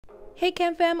Hey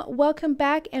Cam Fam, welcome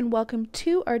back and welcome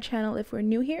to our channel if we're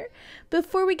new here.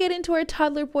 Before we get into our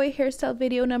Toddler Boy Hairstyle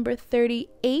video number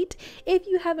 38, if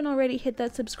you haven't already hit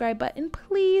that subscribe button,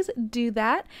 please do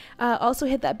that. Also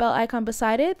hit that bell icon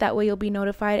beside it, that way you'll be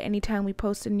notified anytime we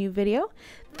post a new video.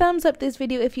 Thumbs up this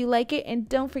video if you like it, and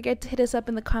don't forget to hit us up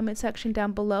in the comment section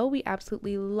down below. We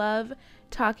absolutely love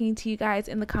talking to you guys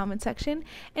in the comment section.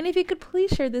 And if you could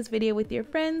please share this video with your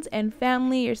friends and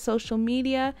family, your social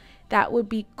media, that would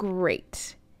be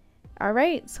great. All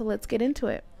right, so let's get into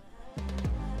it.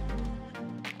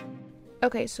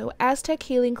 Okay, so Aztec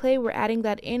healing clay, we're adding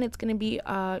that in. It's going to be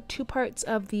 2 parts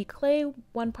of the clay,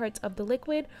 1 part of the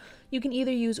liquid. You can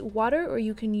either use water or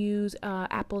you can use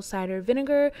apple cider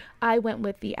vinegar. I went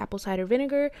with the apple cider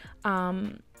vinegar.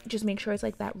 Just make sure it's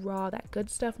like that raw, that good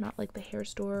stuff, not like the hair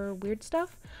store weird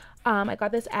stuff. I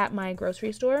got this at my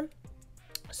grocery store.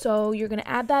 So you're going to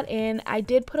add that in. I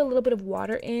did put a little bit of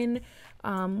water in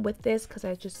with this because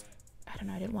I don't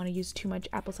know, I didn't want to use too much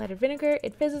apple cider vinegar.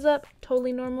 It fizzes up,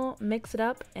 totally normal. Mix it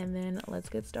up and then let's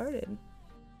get started.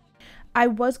 I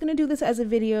was going to do this as a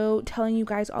video telling you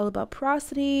guys all about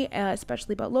porosity,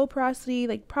 especially about low porosity,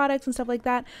 like products and stuff like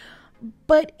that.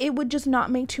 But it would just not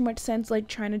make too much sense like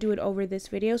trying to do it over this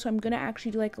video. So I'm going to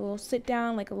actually do like a little sit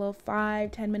down, like a little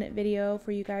 5-10 minute video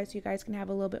for you guys so you guys can have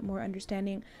a little bit more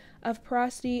understanding of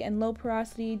porosity and low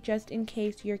porosity, just in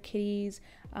case your kitties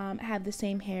have the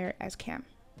same hair as Cam.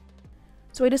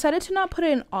 So I decided to not put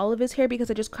it in all of his hair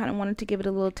because I just kind of wanted to give it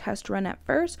a little test run at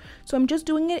first. So I'm just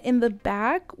doing it in the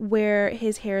back where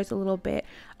his hair is a little bit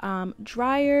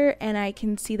drier and I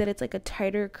can see that it's like a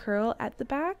tighter curl at the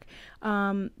back.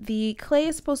 The clay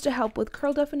is supposed to help with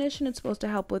curl definition. It's supposed to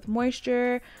help with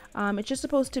moisture. It's just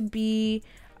supposed to be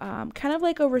kind of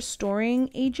like a restoring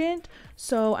agent.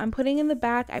 So I'm putting in the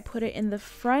back, I put it in the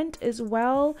front as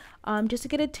well, just to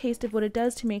get a taste of what it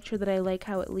does, to make sure that I like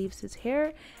how it leaves his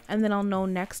hair, and then I'll know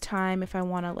next time if I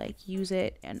want to like use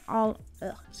it and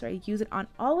use it on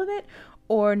all of it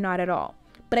or not at all.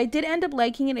 But I did end up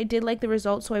liking it. I did like the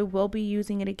results, so I will be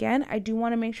using it again. I do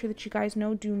want to make sure that you guys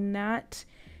know, do not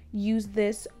use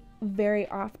this very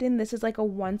often. This is like a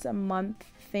once a month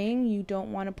thing. You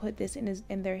don't want to put this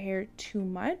in their hair too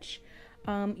much.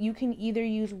 You can either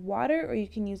use water or you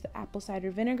can use the apple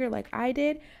cider vinegar like I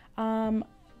did.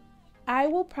 I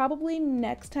will probably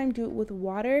next time do it with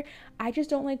water. I just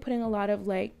don't like putting a lot of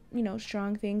like, you know,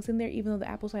 strong things in there, even though the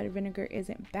apple cider vinegar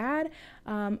isn't bad.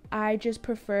 I just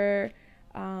prefer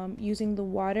using the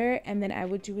water, and then I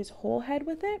would do his whole head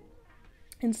with it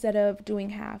instead of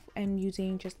doing half and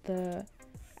using just the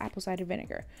apple cider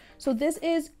vinegar. So this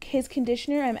is his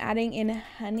conditioner. I'm adding in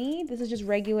honey. This is just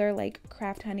regular like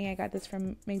craft honey. I got this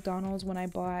from McDonald's when I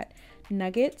bought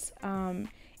nuggets. And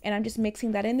I'm just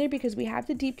mixing that in there because we have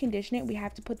to deep condition it. We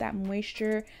have to put that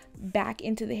moisture back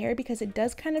into the hair because it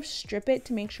does kind of strip it,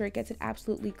 to make sure it gets it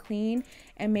absolutely clean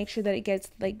and make sure that it gets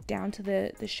like down to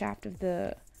the shaft of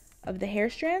the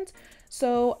hair strands.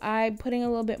 So I'm putting a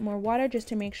little bit more water just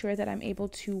to make sure that I'm able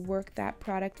to work that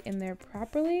product in there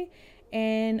properly.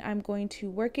 And I'm going to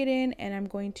work it in, and I'm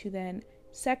going to then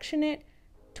section it,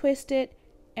 twist it,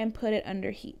 and put it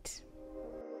under heat.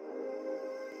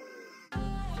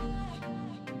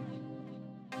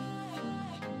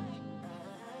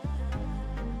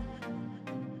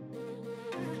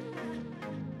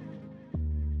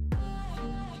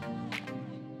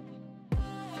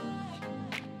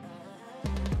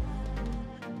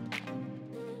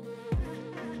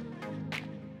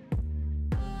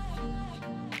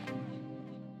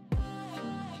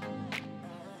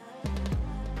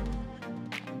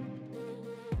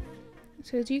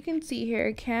 So as you can see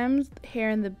here, Cam's hair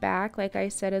in the back, like I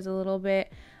said, is a little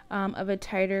bit of a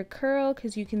tighter curl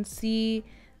because you can see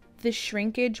the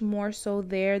shrinkage more so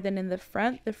there than in the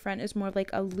front. The front is more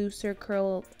like a looser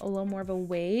curl, a little more of a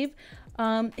wave.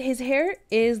 His hair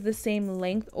is the same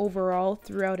length overall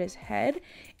throughout his head.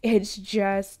 It's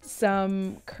just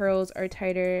some curls are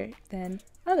tighter than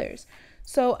others.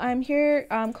 So I'm here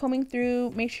combing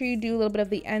through. Make sure you do a little bit of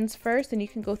the ends first, and you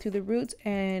can go through the roots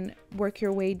and work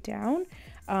your way down.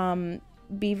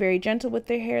 Be very gentle with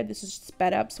their hair. This is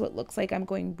sped up, so it looks like I'm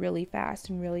going really fast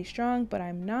and really strong, but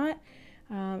I'm not.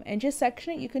 And just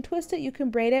section it. You can twist it, you can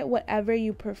braid it, whatever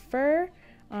you prefer.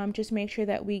 Just make sure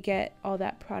that we get all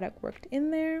that product worked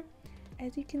in there.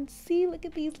 As you can see, look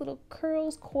at these little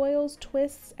curls, coils,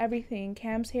 twists, everything.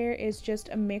 Cam's hair is just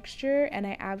a mixture, and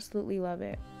I absolutely love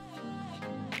it.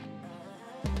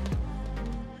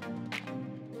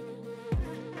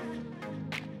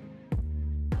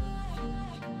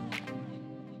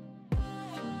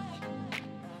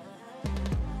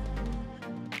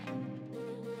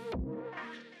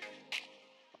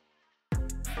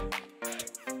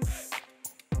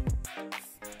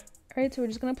 Alright, so we're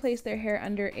just going to place their hair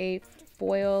under a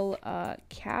foil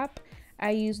cap. I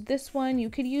use this one. You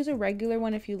could use a regular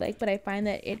one if you like, but I find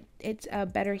that it's a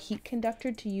better heat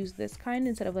conductor to use this kind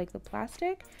instead of like the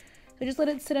plastic. So just let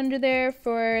it sit under there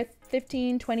for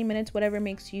 15-20 minutes, whatever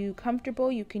makes you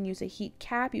comfortable. You can use a heat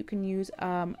cap, you can use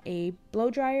a blow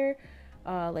dryer,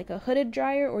 like a hooded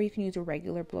dryer, or you can use a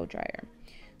regular blow dryer.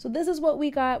 So this is what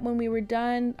we got when we were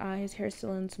done. His hair's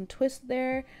still in some twist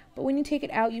there, but when you take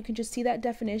it out, you can just see that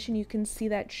definition, you can see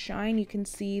that shine, you can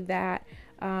see that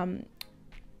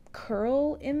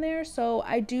curl in there. So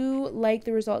I do like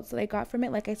the results that I got from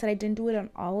it. Like I said, I didn't do it on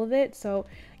all of it, so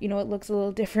you know, it looks a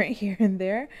little different here and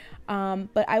there,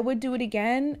 but I would do it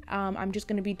again. I'm just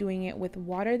going to be doing it with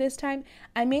water this time.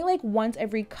 I may like once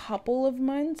every couple of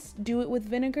months do it with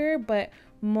vinegar, but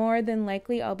more than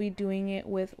likely I'll be doing it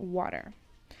with water.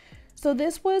 So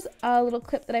this was a little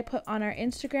clip that I put on our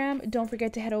Instagram. Don't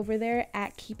forget to head over there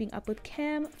at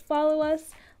keepingupwithkham, follow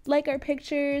us, like our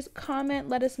pictures, comment,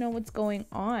 let us know what's going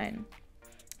on.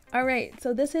 All right,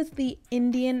 so this is the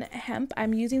Indian hemp.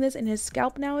 I'm using this in his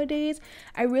scalp nowadays.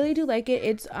 I really do like it.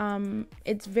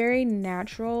 It's very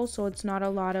natural, so it's not a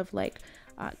lot of like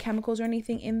chemicals or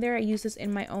anything in there. I use this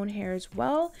in my own hair as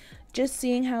well. Just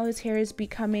seeing how his hair is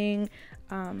becoming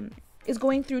is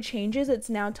going through changes. It's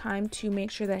now time to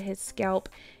make sure that his scalp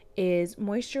is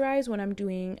moisturized when I'm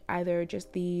doing either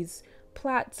just these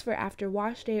plaits for after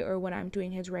wash day or when I'm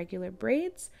doing his regular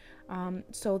braids.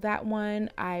 So that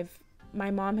one, my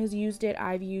mom has used it,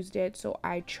 I've used it, so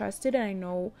I trust it and I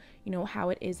know, you know, how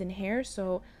it is in hair,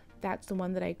 so that's the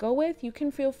one that I go with. You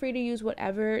can feel free to use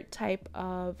whatever type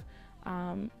of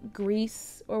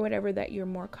grease or whatever that you're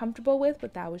more comfortable with,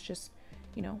 but that was just,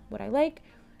 you know, what I like.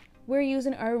 We're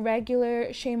using our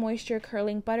regular Shea Moisture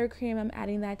Curling Buttercream. I'm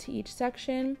adding that to each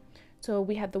section. So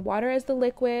we have the water as the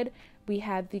liquid, we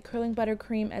have the curling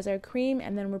buttercream as our cream,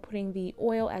 and then we're putting the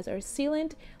oil as our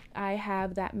sealant. I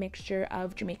have that mixture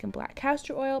of Jamaican black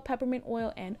castor oil, peppermint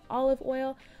oil, and olive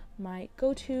oil. My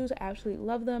go-tos, I absolutely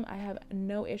love them. I have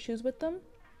no issues with them.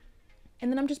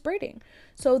 And then I'm just braiding.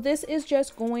 So this is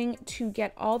just going to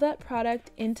get all that product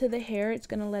into the hair. It's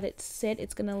going to let it sit.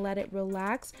 It's going to let it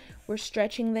relax. We're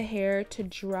stretching the hair to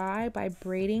dry by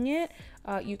braiding it.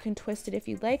 You can twist it if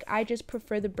you'd like. I just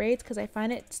prefer the braids because I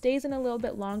find it stays in a little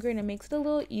bit longer and it makes it a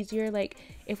little easier. Like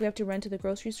if we have to run to the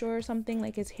grocery store or something,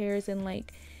 like his hair is in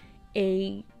like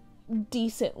a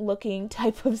decent looking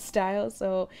type of style,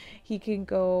 so he can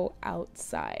go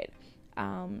outside.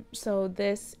 So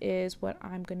this is what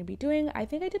I'm going to be doing. I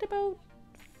think I did about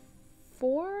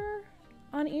 4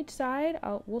 on each side.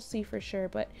 We'll see for sure,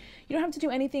 but you don't have to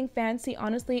do anything fancy.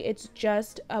 Honestly, it's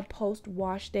just a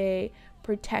post-wash day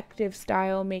protective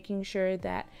style, making sure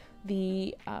that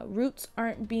the roots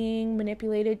aren't being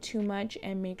manipulated too much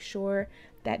and make sure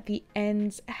that the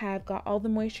ends have got all the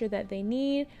moisture that they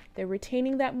need. They're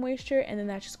retaining that moisture, and then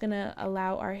that's just going to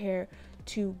allow our hair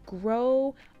to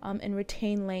grow and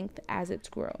retain length as it's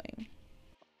growing.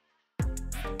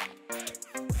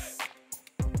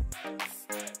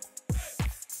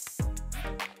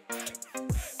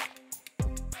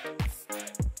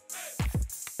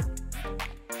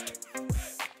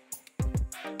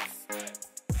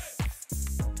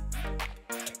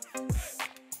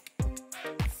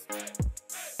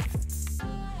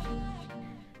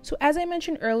 So as I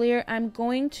mentioned earlier, I'm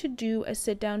going to do a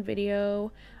sit down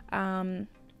video.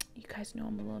 You guys know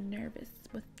I'm a little nervous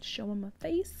with showing my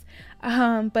face, but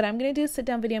I'm gonna do a sit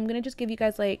down video. I'm gonna just give you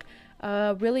guys like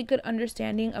a really good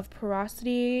understanding of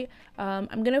porosity.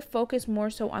 I'm gonna focus more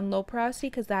so on low porosity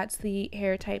because that's the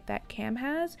hair type that Cam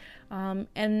has,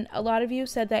 and a lot of you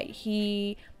said that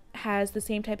he has the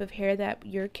same type of hair that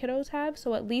your kiddos have,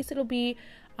 so at least it'll be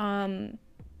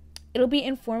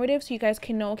informative so you guys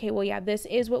can know, okay, well, yeah, this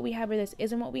is what we have or this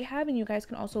isn't what we have, and you guys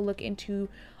can also look into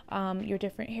your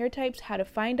different hair types, how to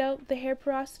find out the hair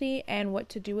porosity and what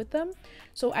to do with them.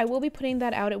 So I will be putting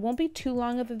that out. It won't be too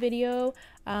long of a video,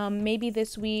 maybe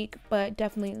this week, but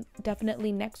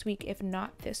definitely next week, if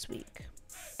not this week.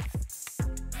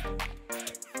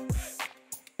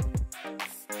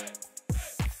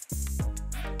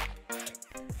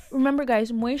 Remember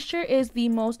guys, moisture is the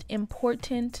most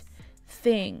important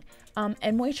thing.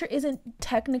 And moisture isn't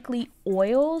technically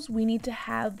oils. We need to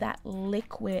have that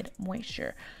liquid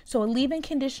moisture. So a leave-in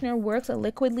conditioner works, a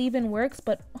liquid leave-in works,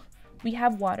 but we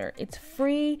have water. It's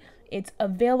free, it's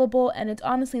available, and it's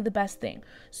honestly the best thing.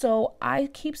 So I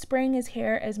keep spraying his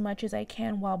hair as much as I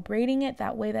can while braiding it,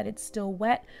 that way that it's still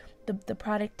wet. the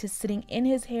product is sitting in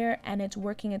his hair and it's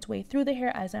working its way through the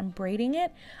hair as I'm braiding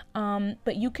it.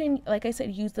 But you can, like I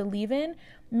said, use the leave-in.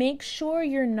 Make sure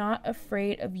you're not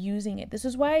afraid of using it. This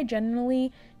is why I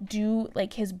generally do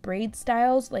like his braid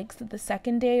styles like the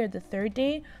second day or the third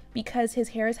day, because his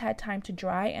hair has had time to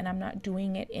dry and I'm not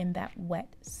doing it in that wet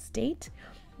state.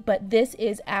 But this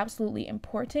is absolutely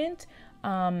important.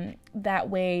 That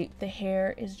way the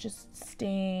hair is just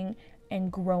staying and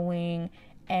growing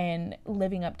and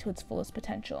living up to its fullest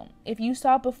potential. If you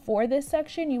saw before this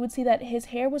section, you would see that his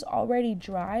hair was already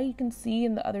dry. You can see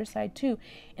in the other side too.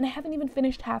 And I haven't even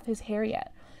finished half his hair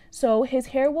yet. So his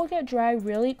hair will get dry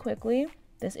really quickly.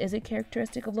 This is a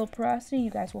characteristic of low porosity.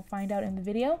 You guys will find out in the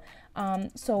video.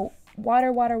 So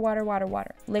water, water, water, water,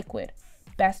 water. Liquid,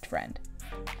 best friend.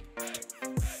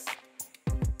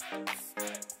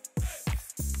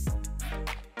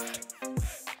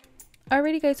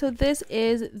 Alrighty guys, so this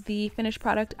is the finished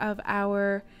product of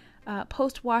our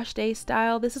post-wash day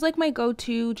style. This is like my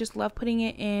go-to, just love putting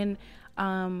it in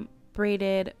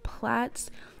braided plaits.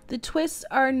 The twists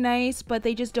are nice, but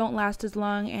they just don't last as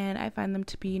long and I find them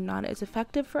to be not as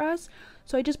effective for us.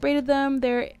 So I just braided them.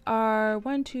 There are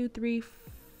 1, 2, 3,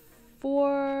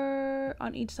 4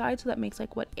 on each side, so that makes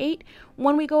like what, 8.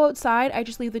 When we go outside, I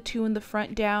just leave the 2 in the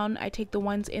front down. I take the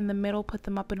ones in the middle, put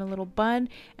them up in a little bun,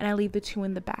 and I leave the 2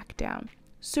 in the back down.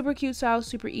 Super cute style,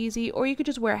 super easy, or you could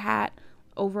just wear a hat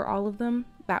over all of them.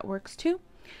 That works too.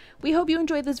 We hope you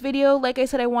enjoyed this video. Like I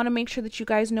said, I want to make sure that you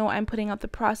guys know I'm putting out the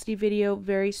porosity video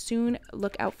very soon.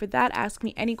 Look out for that. Ask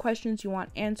me any questions you want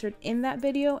answered in that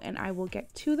video and I will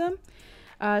get to them.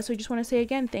 So I just want to say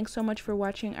again, thanks so much for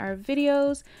watching our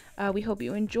videos. We hope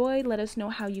you enjoyed. Let us know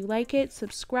how you like it.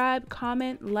 Subscribe,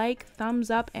 comment, like,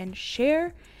 thumbs up, and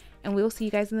share. And we will see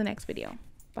you guys in the next video.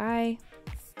 Bye.